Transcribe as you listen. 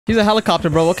He's a helicopter,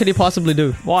 bro. What could he possibly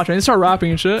do? Watch, man. They start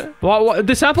rapping and shit.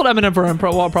 They sampled Eminem for him.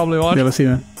 Probably watch. Yeah, let's see,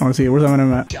 man. I want to see it. Where's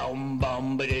Eminem at?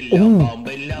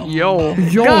 Yo,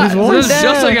 God, his voice is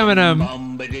just like Eminem.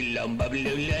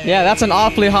 Yeah, that's an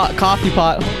awfully hot coffee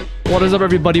pot. What is up,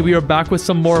 everybody? We are back with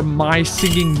some more My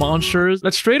Singing Monsters.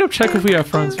 Let's straight up check if we have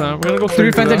friends, fam. We're gonna go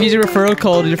 3 friends have used your referral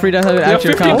code. You're free to have it at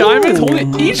your 50 account. diamonds?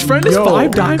 Holy, each friend is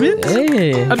 5 diamonds?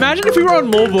 Hey. Imagine if we were on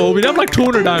mobile. We'd have like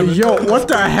 200 diamonds. Yo, what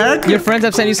the heck? Your friends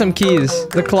have sent you some keys.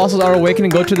 The Colossals are awakening.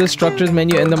 Go to the structures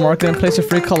menu in the market and place a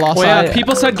free Colossi. Oh yeah,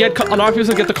 people said a lot of people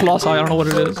said get the Colossi. I don't know what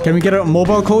it is. Can we get a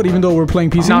mobile code even though we're playing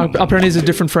PC? No, apparently it's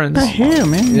different friends. Yeah,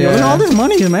 man. Yeah. Yo, look at all this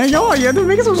money, man. Yo, yeah, they're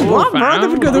making some swap, bro.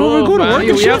 They've been going to work and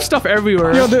we shit. have stuff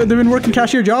everywhere. Yo, they've been working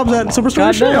cashier jobs at Superstore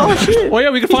and shit. Goddamn. Oh, shit. Oh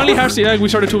yeah, we can finally hatch the egg we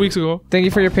started 2 weeks ago. Thank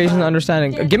you for your patience and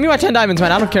understanding. Give me my 10 diamonds,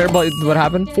 man. I don't care about what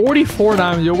happened. 44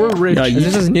 diamonds, yo, we're rich. Yeah, Is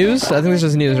this just news? I think this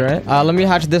is news, right? Let me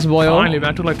hatch this boy. Finally,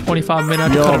 man. It took like 25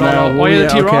 minutes to Yo, cut it all out. man. Oh yeah, the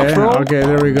T-Rocks, bro. Okay,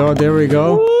 there we go. There we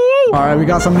go. All right, we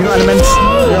got some new elements.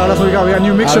 Yeah, that's what we got. We got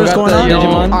new mixers going on.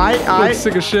 Yo,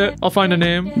 sick of shit. I'll find a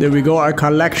name. There we go. Our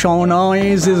collection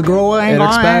noise is growing. It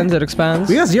expands. It expands.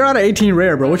 We got 0 out of 18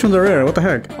 rare, bro. Which ones are rare? What the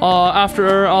heck?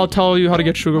 After I'll tell you how to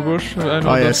get Sugar Bush.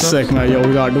 Oh yeah, sick, man. Yo,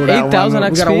 we gotta do that. 8,000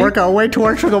 XP. We gotta work our way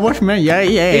towards Sugar Bush, man. Yeah,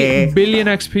 yeah. 8 billion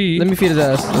XP. Let me feed his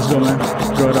ass. Let's go, man.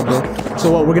 Throw it up, bro.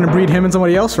 So what? We're gonna breed him and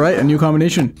somebody else, right? A new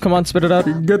combination. Come on, spit it out.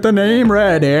 Get the name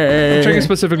ready. I'm checking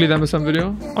specifically them in some video.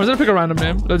 I'm just gonna pick a random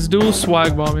name. Let's do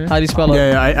Swag Mommy. How do you spell it?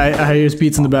 Yeah, I hear his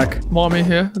beats in the back. Mommy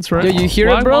here. That's right. Yo, you hear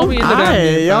Swag it, bro? Mommy in the damn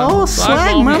Hey, game, yo, fam.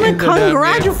 Swag Mommy Mommy, in the damn game.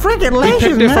 congratulations, We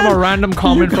picked it man. from a random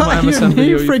comment You from got MSN your video. name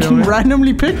You feel freaking me?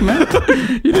 randomly picked, man.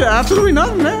 You did absolutely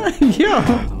nothing, man. Yo.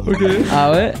 Okay.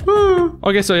 Wait.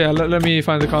 Okay, so yeah, let me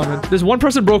find the comment. This one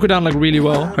person broke it down like really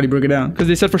well. How do you break it down? Because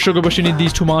they said for Sugar Bush you need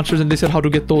these 2 monsters, and they said how to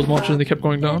get those monsters, and they kept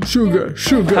going down. Sugar.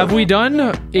 Have we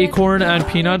done Acorn and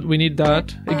Peanut? We need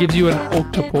that. It gives you an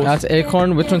octopus. That's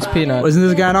Acorn. Which one's Peanut? Isn't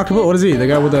this guy an octopus? What is he? The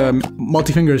guy with the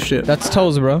multi-fingers shit. That's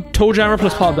Toes, bro. Toe Jammer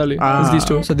plus Potbelly. It's these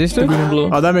two. So these two? Green and blue.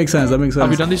 Oh, that makes sense. That makes sense.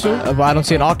 Have you done these two? But I don't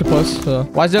see an octopus. So.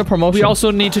 Why is there a promotion? We also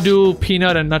need to do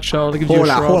Peanut and Nutshell. That gives you a Hold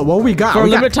shrub. on. What we got? For a We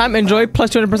got- limited time, enjoy plus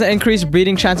 200% increased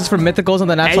breeding chances for mythicals on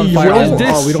the natural Hey, fire what island. is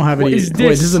this? Oh, we don't have any. What is Wait,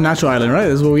 this? this is a natural island, right?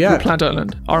 This is what we got. Plant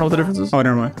Island. I don't know what the difference is. Oh,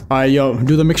 never mind. Alright, yo,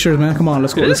 do the mixtures, man. Come on,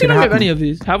 let's go. It Let's doesn't get even it have any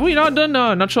happening. of these. Have we not done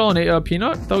Nutshell and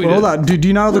Peanut? Thought we Hold did. on. Do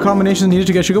you not know the combinations needed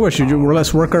to get Sugar Bush? Should you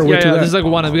let's work our way Yeah, to that? this is like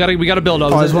one. We gotta build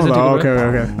up. Oh, This it's is one. a Oh,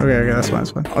 takeaway. okay. That's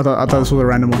fine. I thought this was a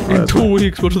random one. In 2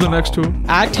 weeks, go to the next 2.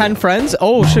 Add 10 friends?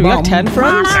 Oh shit, we got 10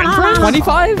 friends?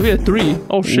 25? We had 3.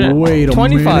 Oh shit. Wait a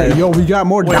 25. minute. Yo, we got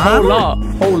more Wait, hold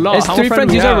diamonds. up. Hold up. It's How 3 many friends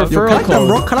we use our have? referral Collect them, code.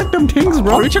 bro. Collect them things, How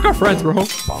bro. do we check our friends, bro?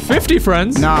 50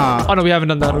 friends? Nah. Oh no, we haven't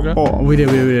done that, okay? Oh, we did.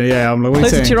 Yeah, I'm like, what are you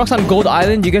Place the saying? T-Rocks on Gold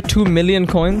Island, you get 2 million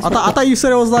coins. I thought you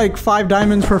said it was like 5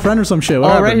 diamonds per friend or some shit. What Oh,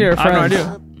 happened? right here, I have no friends.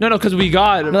 idea. No, because we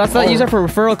got. No, that's not user for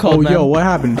referral code, Oh, man. yo, what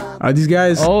happened? Are these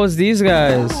guys? Oh, it's these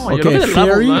guys. Yeah, okay, look at the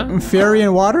levels, fairy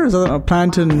and water is that a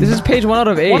plant and. This is page 1 out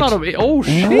of 8. 1 out of 8. Oh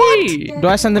shit. Do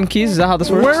I send them keys? Is that how this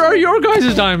works? Where are your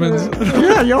guys' diamonds?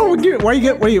 Yeah, yo,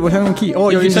 wait, what kind of key? Oh,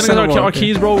 Yo, you you just sending us sent our okay.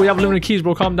 keys, bro? We have limited keys,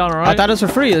 bro. Calm down, alright? I thought it was for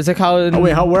free. It's like how... Oh,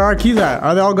 wait, where are our keys at?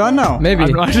 Are they all gone now? Maybe. I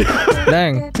have no idea.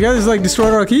 Dang. You guys just like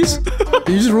destroyed our keys?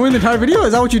 You just ruined the entire video?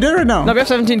 Is that what you did right now? No, we have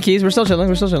 17 keys. We're still chilling.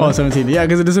 Oh, 17. Yeah,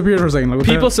 because it disappeared for a second. Like, what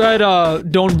the People hell?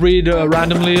 said don't breed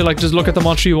randomly. Like, just look at the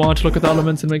monster you want, look at the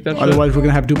elements, and make that shit. Otherwise, we're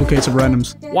gonna have duplicates of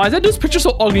randoms. Why is that dude's picture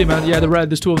so ugly, man? Yeah, the red.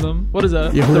 There's 2 of them. What is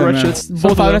that? Yeah, who the that, red man? shits. So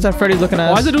Both 5 of minutes them. at Freddy's looking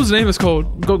at Why is the dude's name is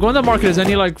code? Go in the market. Is there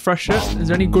any like fresh shit? Is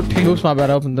there any good things? Oops, my bad.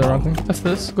 I opened the wrong thing. That's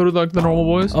this. Go to like the normal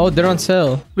boys. Oh, they're on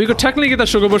sale. We could technically get that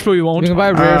Sugar Bush, but we won't. You can buy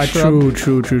a rare shrub.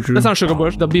 True. That's not Sugar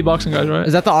Bush. The beatboxing guys, right?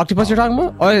 Is that the octopus you're talking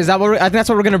about? Oh, is that what I think that's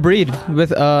what we're gonna breed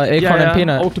with Acorn and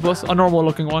Peanut. Octopus, a normal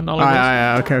looking one. I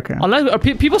like this. Okay. Unless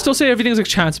people still say everything's like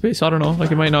chance based. So I don't know.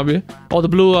 Like it might not be. Oh, the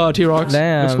blue T-Rocks.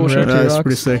 Damn, Looks cool red shit. That's T-Rocks.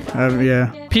 pretty sick.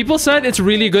 Yeah. People said it's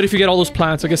really good if you get all those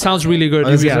plants. Like it sounds really good.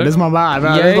 This is my vibe.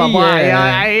 Yeah, This is my vibe.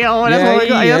 yeah. Yo, that's what we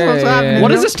got. That's what's happening.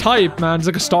 What is this type, man? It's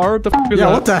like a star. What the fuck is Yeah,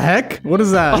 that? what the heck? What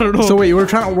is that? I don't know. So wait, we're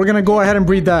gonna go ahead and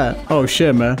breed that. Oh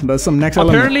shit, man. That's some next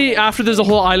element. Apparently, after there's a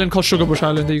whole island called Sugar Bush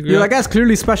Island. That you can Yeah, get. that guy's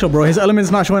clearly special, bro. His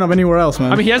element's not showing up anywhere else,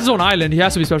 man. I mean, he has his own island. He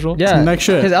has to be special. Yeah. next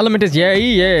shit. His element is yeah.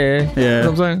 yeah. You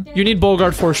know what I'm saying? You need bow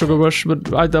Bogart for Sugar Bush,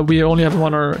 but I thought we only have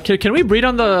one. Or can we breed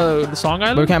on the Song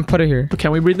Island? But we can't put it here. But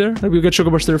can we breed there? Like, we'll get Sugar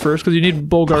Bush there first because you need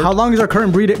Bogart. How long is our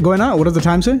current breed going on? What does the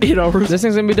time say? 8 hours. This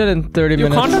thing's gonna be done in 30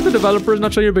 minutes. Contact the developers.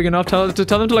 Not sure you're big enough. Tell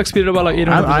them to like speed it up by like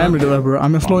 800. I am the developer.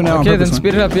 I'm slowing down. Okay, then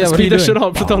speed it up. Yeah, what are you Speed this doing? shit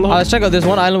up. Put that Let's check out. There's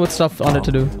one island with stuff on it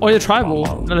to do. Oh yeah,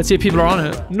 tribal. Now let's see if people are on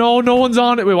it. No, no one's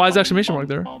on it. Wait, why is the exclamation mark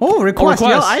there? Oh, request.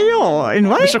 request.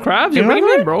 Invite. Mr. Krabs, you're bringing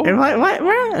in, bro. Invite.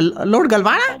 Where? Lord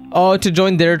Galvana? Oh, to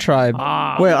join their tribe.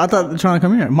 Wait, I thought they're trying to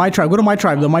come here. My tribe. Go to my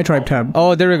tribe. The my tribe tab.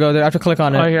 Oh, there we go. There, I have to click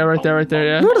on it. Oh yeah, right there,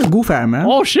 yeah. Look at this goof at, man.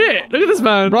 Oh shit! Look at this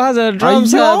man. Bro has a drum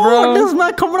set, bro. This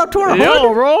man coming up to our Yo,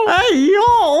 hood. bro. Hey,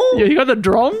 yo. Yeah, he got the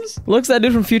drums. Looks that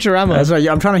dude from Futurama. That's right.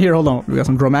 Yeah, I'm trying to hear. Hold on. We got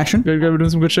some drum action. Good, we're doing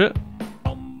some good shit.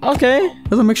 Okay.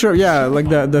 There's a mixture. Yeah, like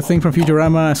the thing from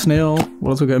Futurama, Snail.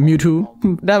 What else we got?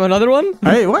 Mewtwo. Damn, another one?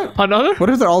 Hey, what? Another?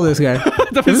 What if they're all this guy?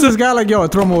 Is this guy like, yo,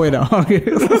 throw him away now? Okay.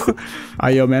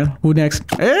 Alright, yo, man. Who next?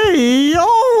 Hey, yo.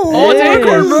 Oh, it's Hey,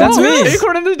 Acorn, bro. that's me.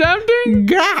 Acorn in this damn thing.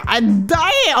 God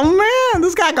damn, man.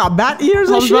 This guy got bat ears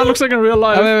and How this shit. man looks like in real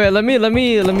life. Oh, wait. Let me.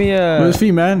 Where's his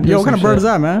feet, man? Yo, what kind of bird is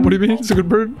that, man? What do you mean? It's a good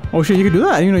bird. Oh, shit, you can do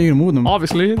that? I didn't know you can move them.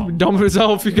 Obviously, dumb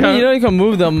himself. You You can. know you can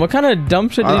move them. What kind of dumb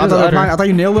shit did you I just utter? thought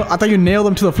you nailed them. I thought you nailed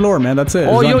them to the floor, man. That's it.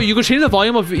 Oh, It's yo, done. you could change the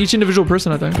volume of each individual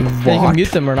person. I think. Yeah, you can What?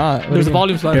 mute them or not. What There's do a you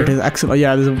mean? volume There it slider. is. Excellent.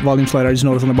 Yeah, there's a volume slider. I just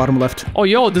noticed on the bottom left. Oh,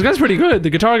 yo, this guy's pretty good. The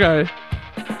guitar guy.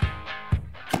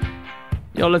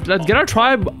 Yo, let's get our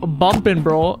tribe bumping,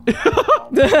 bro.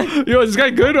 Yo, is this guy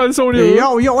good on so many?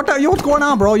 Yo, what's going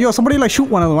on, bro? Yo, somebody like shoot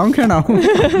one of them. I don't care now.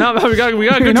 Nah, man, we got good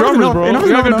Enough, drummers, enough, bro. enough, We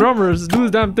got enough, good enough. drummers. Let's do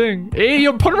this damn thing. Hey,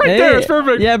 yo, put it right Hey, there. It's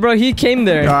perfect. Yeah, bro, he came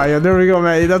there. Yeah, there we go,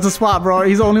 man. That's a spot, bro.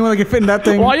 He's the only one that can fit in that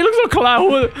thing. Why you look so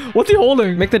cloud? What's he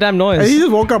holding? Make the damn Hey, noise. he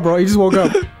just woke up, bro. He just woke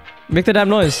up. Make the damn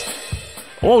noise.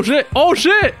 Oh shit! Oh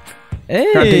shit!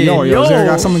 Hey, yo, yo. this guy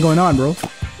got something going on, bro.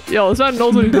 Yo, this man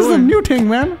knows what he's This is a doing. new thing,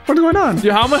 man. What's going on?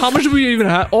 Yo, how much do we even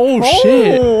have? Oh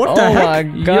shit! Oh, what the Oh heck?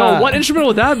 my god. Yo, what instrument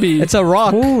would that be? It's a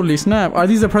rock. Holy snap. Are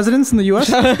these the presidents in the US?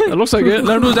 It looks like it.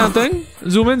 Let him do his damn thing.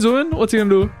 Zoom in, zoom in. What's he gonna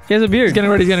do? He has a beard. He's getting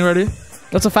ready. He's getting ready.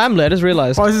 That's a family. I just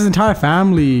realized. Oh, it's his entire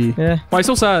family. Yeah. Why he's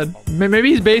so sad? Maybe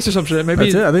he's bass or some shit. Maybe.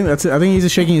 That's it. I think that's it. I think he's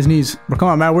just shaking his knees. But come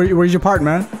on, man. Where's your part,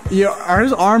 man? Yeah, are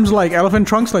his arms like elephant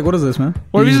trunks? Like, what is this, man?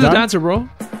 Or if he's just a done? dancer, bro.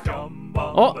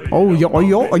 Oh. Oh, yo, oh,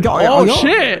 yo, oh, yo, Oh yo.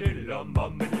 shit!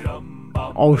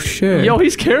 Oh, shit. Yo,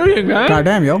 he's carrying, man.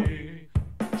 Goddamn, yo.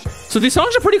 So these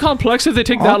songs are pretty complex if they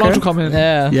take that long Okay. to come in.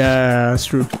 Yeah. Yeah, that's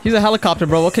true. He's a helicopter,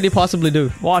 bro. What could he possibly do?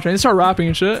 Watch, man. They start rapping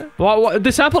and shit.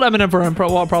 They sampled Eminem for him.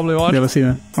 Probably watch. Yeah, let's see,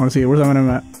 man. I want to see. Where's Eminem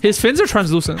at? His fins are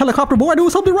translucent. Helicopter boy, do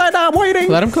something right now. I'm waiting.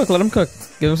 Let him cook. Let him cook.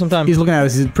 Give him some time. He's looking at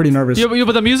us. He's pretty nervous. Yeah,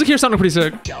 but the music here sounded pretty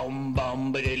sick.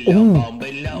 Yo.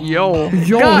 Yo,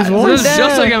 God, his voice. this is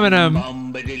just like Eminem.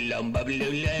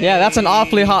 Yeah, that's an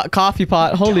awfully hot coffee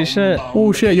pot. Holy shit.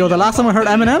 Oh shit, yo, the last time I heard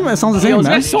Eminem, it sounds the Yo, same, this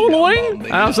man. guy's soloing.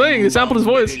 And I'm saying, they sampled his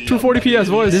voice. 240p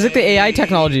voice. This is like the AI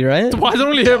technology, right? Why is it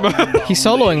only him? He's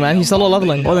soloing, man. He's solo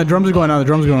leveling. Oh, the drums are going on. The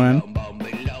drums are going on.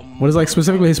 What is like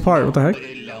specifically his part? What the heck?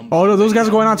 Oh, no, those guys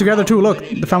are going on together too. Look,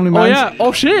 the family Oh man. yeah.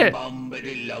 Oh shit.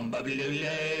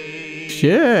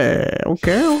 Shit.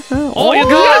 Okay. Oh, you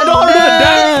guys know how to do the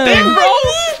damn thing, bro.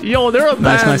 Yo, they're a band,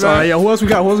 Nice. All right, man. yeah. Who else we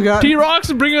got? Who else we got?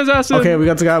 T-Rock's bringing his ass in. Okay, we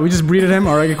got the guy. We just breeded him.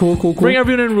 All right, cool. Bring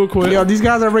everyone in real quick. Yo, these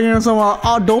guys are bringing in some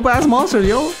dope ass monsters,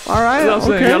 yo. All right. You know what I'm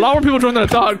saying? Okay. Yeah, a lot more people join than I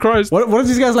thought. Christ. What if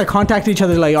these guys like contact each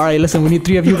other like, all right, listen, we need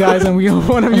 3 of you guys and we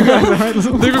one of you guys. All right,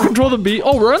 listen. They can control the beat.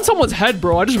 Oh, we're on someone's head,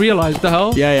 bro. I just realized. The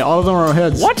hell? Yeah, all of them are our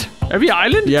heads. What? Every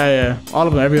island? Yeah. All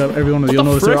of them. Every one of them. You'll the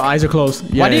notice their frick? eyes are closed.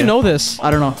 Yeah, Why do you yeah. know this?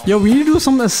 I don't know. Yo, we need to do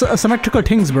some symmetrical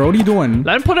things, bro. What are you doing?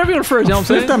 Let him put everyone first. You know what I'm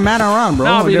Flip saying? that man around, bro.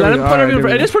 Nah, but There let we him go. put All right, everyone there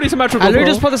first. we It go. is pretty symmetrical, I literally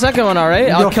bro. just put the second one, alright?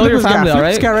 Yo, I'll kill flip your this guy, family, flip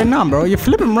this alright? guy right now, bro. You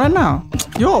flip him right now.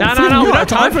 Yo, Nah, flip we him. don't have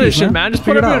time for this shit, man. man. Just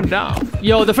put Figure it everyone out. down.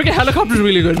 Yo, the freaking helicopter's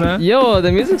really good, man. Yo,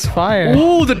 the music's fire.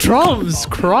 Ooh, the drums.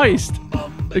 Christ.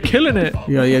 They're killing it.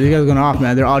 Yeah, these guys are going off,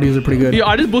 man. Their audios are pretty good. Yo,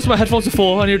 I just boosted my headphones to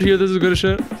full. I need to hear this is good as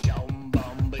shit.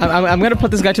 I'm gonna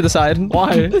put this guy to the side.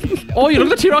 Why? Oh, you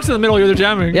look at the T-Rocks in the middle. Yo, they're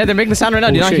jamming. Yeah, they're making the sound right now.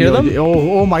 Do you not shit, hear yo, them?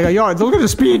 Oh my god, yo, look at the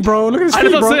speed, bro. Look at the I speed,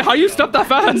 did not bro. say how you stepped that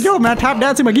fast. Yo, man, tap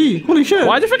dancing McGee. Holy shit.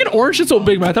 Why is the freaking orange shit so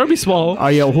big, man? That would be small. Oh,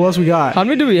 yo, who else we got? How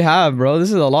many do we have, bro? This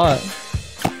is a lot.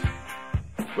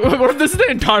 What if this is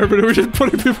the entire video? We're just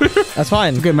putting people here. That's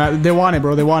fine. Okay, man, they want it,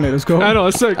 bro. They want it. Let's go. I know,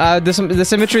 it's sick. The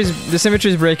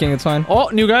symmetry's breaking. It's fine. Oh,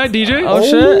 new guy, DJ. Oh,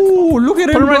 shit. Oh, look at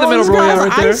him, Put him right in the middle, This bro. guy's Yeah,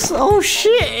 right there. ice. Oh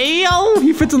shit, yo,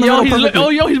 he fits in the Yo, middle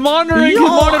perfectly. he's monitoring. He's Yo,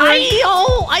 monitoring.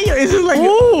 yo, is this like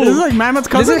Ooh. is this like Mammoth's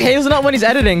cousin? This is Hazelnut when he's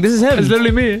editing. This is him. It's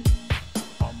literally me.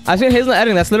 I've seen Hazelnut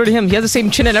editing. That's literally him. He has the same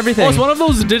chin and everything. Oh, it's one of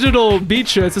those digital beat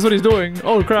shits. That's what he's doing.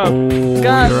 Oh, crap. Oh,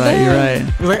 God you're right.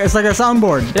 damn. You're right. It's like a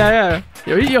soundboard. Yeah.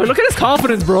 Yo, look at his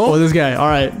confidence, bro. Oh, this guy. All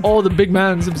right. Oh, the big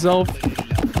man's himself.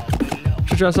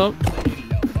 Should dress up.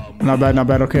 Not bad. Not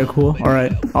bad. Okay, cool. All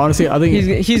right. Honestly, I think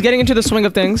he's getting into the swing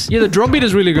of things. Yeah, the drum beat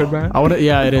is really good, man.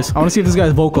 Yeah, it is. I want to see if this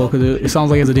guy's vocal because it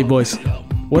sounds like he has a deep voice.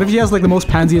 What if he has like the most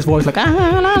pansiest voice, like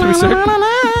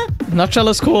Nutshell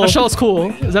is cool. Nutshell is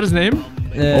cool. Is that his name?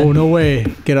 Yeah. Oh, no way.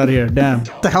 Get out of here. Damn.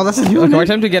 What the hell? That's his Okay, name? wait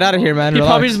time to get out of here, man. He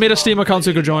Relax. probably just made a Steam account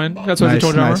so he could join. That's what he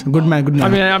told you. Nice. Good man. Good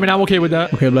man. I mean, I'm okay with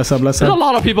that. Okay, bless up. There's a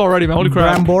lot of people already, man. Holy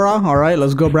crap. Brambora. All right,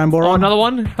 let's go, Brambora. Oh, another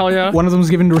one? Hell yeah. One of them's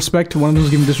giving respect. One of them's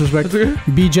giving disrespect.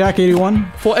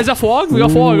 B-Jack81. Is that Fog? We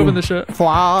got Fog up in this shit.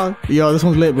 Fog. Yo, this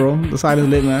one's lit, bro. The side is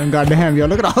lit, man. God damn, yo.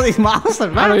 Look at all these monsters, I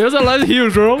know, man. yours are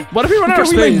huge, bro. What if we run out of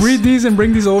Can we space? like breed these and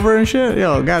bring these over and shit?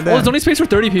 Yo, god Oh, damn. there's only space for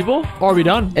 30 people? Or are we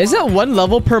done? Is it one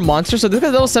level per monster? So this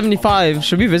guy's level 75.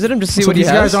 Should we visit him to see So what he these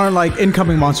has? guys aren't like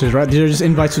incoming monsters, right? These are just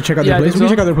invites to check out Yeah, their I place. think We can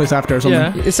so. check out their place after or something.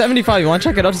 Yeah. It's 75. You want to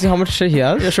check it out to see how much shit he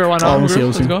has? Yeah, sure, why Oh, not? we'll see.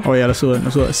 Let's go. Oh yeah, let's do it.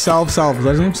 Let's do it. Salve. Is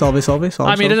that his name? Salve.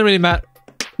 I mean, it doesn't really matter.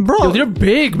 Bro, Yo, you're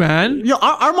big, man. yo,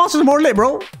 our monsters are more lit,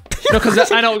 bro. No,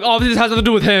 because I know, obviously, it has nothing to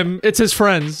do with him. It's his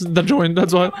friends that joined.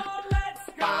 That's what.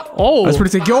 Oh. That's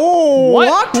pretty sick. Yo,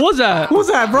 What? Who was that? Who's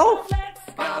that, bro?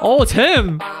 Oh, it's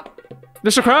him.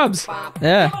 Mr. Krabs.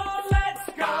 Yeah.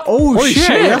 Oh Holy shit.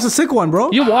 shit. That's a sick one,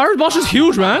 bro. Yo, Water's boss is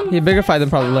huge, man. He bigger fight than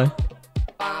probably.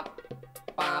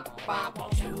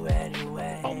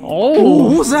 Oh,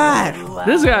 who's that?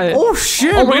 This guy. Oh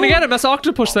shit. Oh, we're bro. gonna get him. That's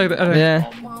Octopus. I think. Yeah.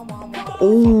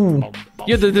 Oh.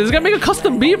 Yeah, this guy make a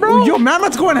custom beat, bro. Yo,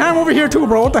 Mammoth's going ham over here too,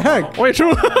 bro. What the heck? Wait, true.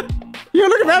 Yo,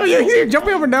 look at Mammoth. He's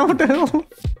jumping up and down. What the hell?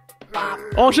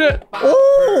 Oh shit.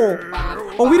 Oh.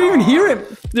 Oh, we didn't even hear him.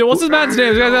 Yo, what's this man's name?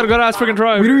 This guy's got a good ass freaking We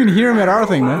tribe. didn't even hear him at our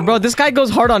thing, man. Bro, this guy goes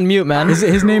hard on mute, man.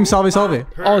 His name's Salve Salve.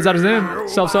 Oh, is that his name?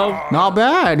 Self. Not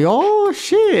bad, yo.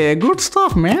 Shit, good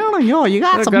stuff, man. Yo, you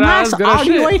got Yeah, some good nice ass- good ass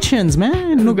shit. audiations,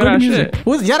 man. No Good good ass music. shit.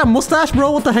 You got a mustache,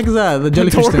 bro? What the heck is that? The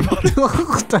jellyfish Don't thing. worry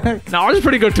What the heck? Now ours is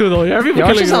pretty good too, though. Yeah, people Your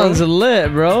killing shit it, bro. sounds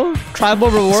lit, bro. Tribal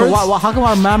rewards. So how come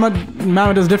our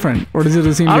Mammoth is different? Or is it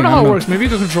the same I thing? don't know how it works. Maybe you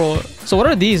can control it. So what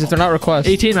are these if they're not requests?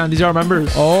 18, man. These are our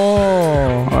members. Oh.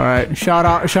 All right. Shout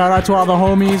out to all the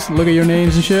homies. Look at your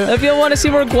names and shit. If you want to see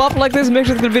more guap like this, make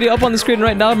sure to click the video up on the screen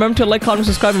right now. Remember to like, comment,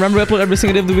 subscribe. Remember, we upload every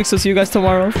single day of the week, so see you guys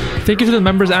tomorrow. Thank you to the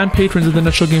members and patrons of the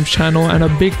Nutshell Games channel, and a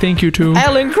big thank you to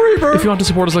Alan Creeper. if you want to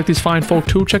support us like these fine folk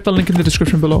too, check the link in the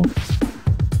description below.